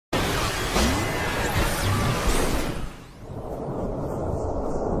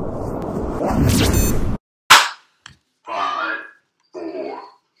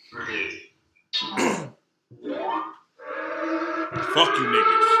Fuck you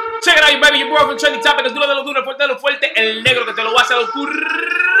niggas. Check it out, you baby, your boy from Trending Topics, duro de lo fuerte, el negro que te lo va a hacer Oscuro.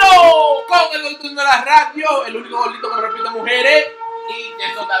 Con el gordito de la radio, el único gordito que repite mujeres. Y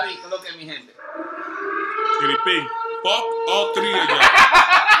que son David, que es lo que es mi gente. P. Fuck all three of y'all.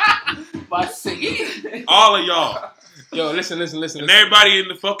 Va a seguir. All of y'all. Yo, listen. And everybody in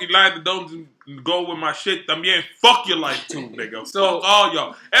the fucking line that don't go with my shit, también fuck your life too, nigga. So, fuck all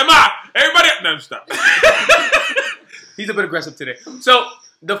y'all. Everybody, no, stop. He's a bit aggressive today. So,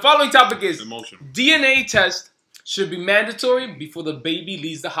 the following topic is emotional. DNA test should be mandatory before the baby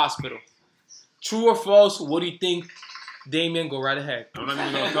leaves the hospital. True or false? What do you think? Damien, go right ahead. I'm not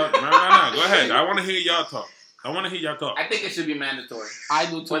even gonna talk. No. Go ahead. I want to hear y'all talk. I think it should be mandatory. I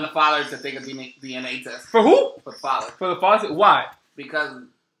do too. For the father to take a DNA test. For who? For the father. For the father? Why? Because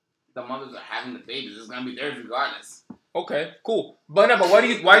the mothers are having the babies. It's gonna be theirs regardless. Okay, cool. But why do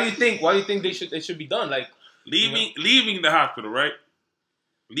you think they should be done? Like leaving the hospital, right?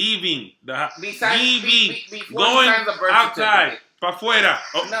 Leaving the hospital. Going outside. Pa' fuera.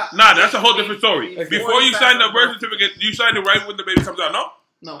 Oh, nah, that's a whole different story. Before you sign the birth certificate, you sign it right when the baby comes out, no?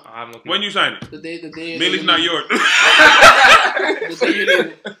 No. When you sign it? The day Millie's not yours. The day you're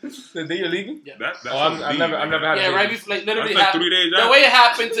leaving. The day you're leaving? Yeah. That's I've never had yeah, right before, like, literally that's like 3 days out. The way it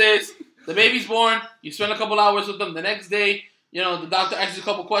happens is the baby's born, you spend a couple hours with them. The next day, you know, the doctor asks you a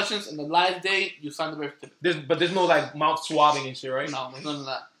couple questions, and the last day, you sign the birth certificate. But there's no, like, mouth swabbing and shit, right? No, there's none of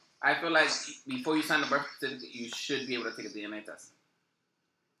that. I feel like before you sign the birth certificate, you should be able to take a DNA test.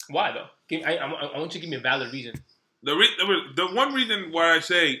 Why, though? I want you to give me a valid reason. The one reason why I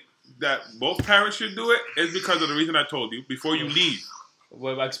say that both parents should do it is because of the reason I told you, before you leave.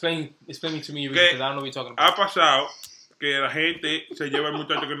 Well, explain to me your reason, because I don't know what you're talking about. Ha pasado que la gente se lleva el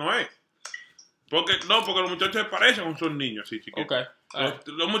muchacho que no es. Porque los muchachos se parecen, son niños, sí, chiquitos. Okay.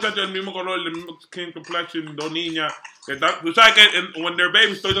 Los muchachos del mismo color, del mismo skin complexion, dos niñas. Que están, tú sabes que when they're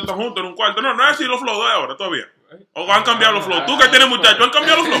babies, todos están juntos en un cuarto. No es así los flows de ahora, todavía. O han cambiado los flows. Tú que tienes muchachos, ¿han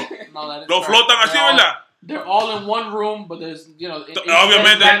cambiado los flows? No, los flows están así, ¿verdad? They're all in one room, but there's, you know...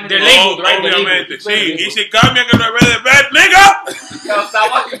 Obviamente. They're labeled, right? Obviamente, sí. Y si cambian el bebé de bed, nigga! Yo, stop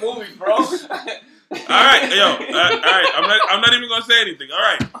watching movies, bro. Alright, I'm not even going to say anything.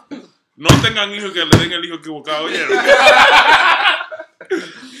 Alright. No tengan hijos que le den el hijo equivocado.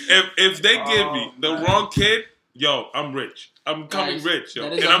 If they give me the wrong kid, yo, I'm rich. I'm coming rich, yo.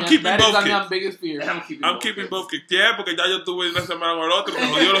 And I'm keeping both kids. That is my biggest fear. I'm keeping both kids. Yeah, porque ya yo tuve una semana con el otro. Me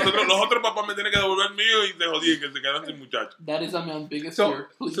jodió los otros papás me tienen que devolver el mío y se jodían que se quedan sin muchachos. That is my biggest fear.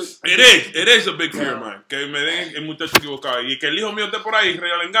 Please. It is a big fear, man. Que me den el muchacho equivocado. Y que el hijo mío esté por ahí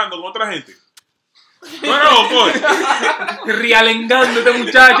realengando con otra gente. Bueno, pues. Realengando este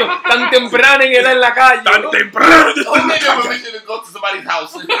muchacho tan temprano en edad en la calle. Tan temprano. Who gave you permission to go to somebody's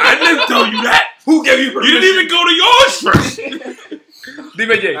house? I didn't tell you that. Who gave you permission? You didn't even go to yours first.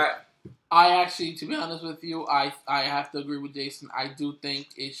 Dime, Jay. I actually, to be honest with you, I have to agree with Jason. I do think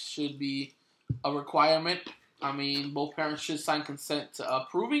it should be a requirement. I mean, both parents should sign consent to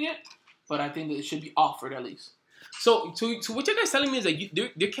approving it, but I think that it should be offered at least. So what you guys telling me is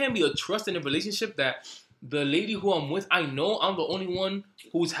that there can't be a trust in a relationship that the lady who I'm with, I know I'm the only one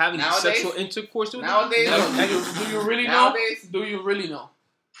who's having sexual intercourse with her. Nowadays, do you really know? Do you really know?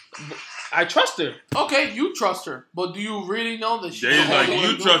 I trust her. Okay, you trust her, but do you really know that she's like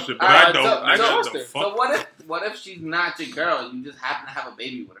you trust her, but right, I don't. I trust her. So what if she's not your girl? You just happen to have a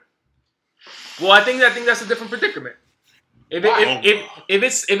baby with her. Well, I think that's a different predicament. If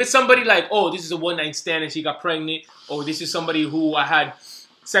it's somebody like, oh, this is a one-night stand and she got pregnant, or this is somebody who I had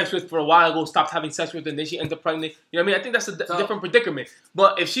sex with for a while ago, stopped having sex with, and then she ended up pregnant. You know what I mean? I think that's a different predicament.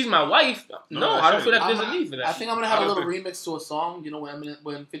 But if she's my wife, no, I don't feel like there's a need for that. I think I'm gonna have a little remix to a song. You know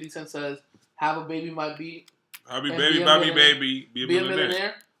when 50 Cent says, "Have a baby by me, have a baby by me, baby, be a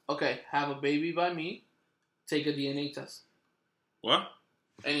millionaire." Okay, have a baby by me, take a DNA test. What?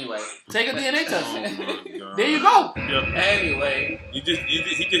 Anyway, take a DNA test. Oh my God. There you go. Yep. Anyway, he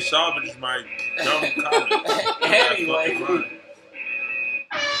just salvaged my dumb comment. Anyway,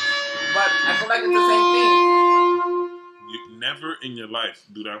 but I feel like it's the same thing. You never in your life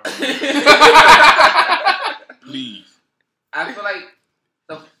do that. Please. I feel like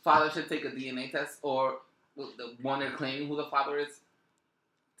the father should take a DNA test, or the one they're claiming who the father is,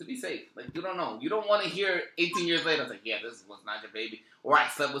 to be safe. Like, you don't know. You don't want to hear 18 years later, it's like, yeah, this was not your baby. Or I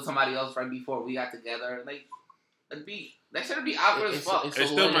slept with somebody else right before we got together. Like, that shouldn't be awkward as fuck. It's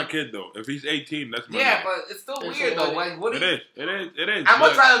still my kid, though. If he's 18, that's my kid. But it's still weird, though. Like, what It is. I'm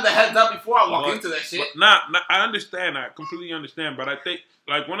much rather the heads up before I walk into that shit. I understand. I completely understand. But I think,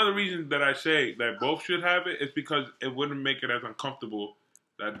 like, one of the reasons that I say that both should have it is because it wouldn't make it as uncomfortable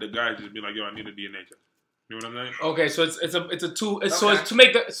that the guys just be like, yo, I need a DNA test. You know what I'm saying? Okay, so it's so it's Okay. to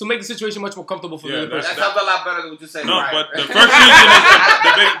make the situation much more comfortable for the other That person. sounds a lot better than what you said. No, right? but the first reason is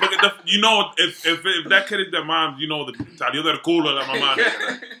you know, if that kid is their mom, you know, salió del culo de la mamá.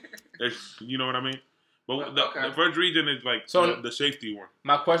 You know what I mean? But the first reason is like the safety one.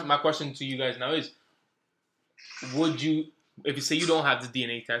 My question to you guys now is: would you, if you say you don't have the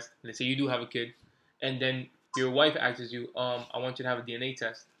DNA test, let's say you do have a kid, and then your wife asks you, I want you to have a DNA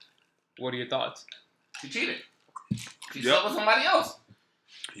test. What are your thoughts? She cheated. She slept with somebody else.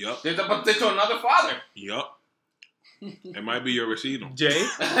 Yup. There's a potential another father. Yup. It might be your vecino. Jay?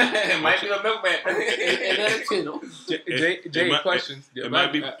 It might be the milkman. Jay, questions. It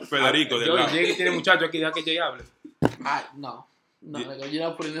might be Federico. Jay tiene muchacho aquí, deja que Jay hable. No, like, you're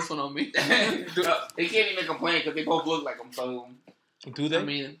not putting this one on me. They can't even complain because they both look like them. So. Do they? I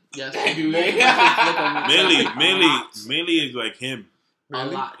mean, yes. Mainly is like him. A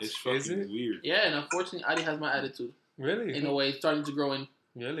lot. It's fucking weird. Yeah, and unfortunately, Adi has my attitude. Really? In a way, it's starting to grow in.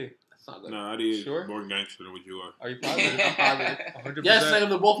 Really? That's not good. No, Adi is more gangster than what you are. Are you positive? I'm positive. 100%. Yes, nigga,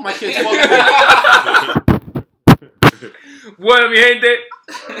 they're both my kids. Bueno, mi gente.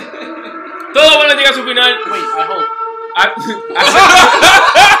 Todo bueno llega a su final. Wait, I hope.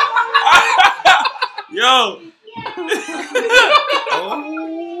 Yo.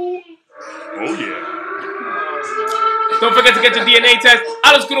 Oh yeah. Don't forget to get your DNA test.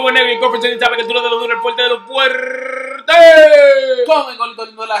 Al Oscuro con Negro y Conference anytime. Que tú lo de los duros, el fuerte de los fuertes. Come, golito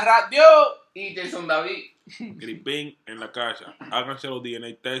lindo de la radio. Y Jason David. Gripín en la casa. Háganse los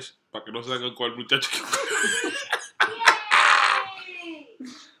DNA test para que no salgan cuál muchacho.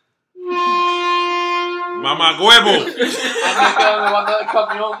 Mamá huevo. A mí me quedo de banda del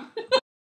camión.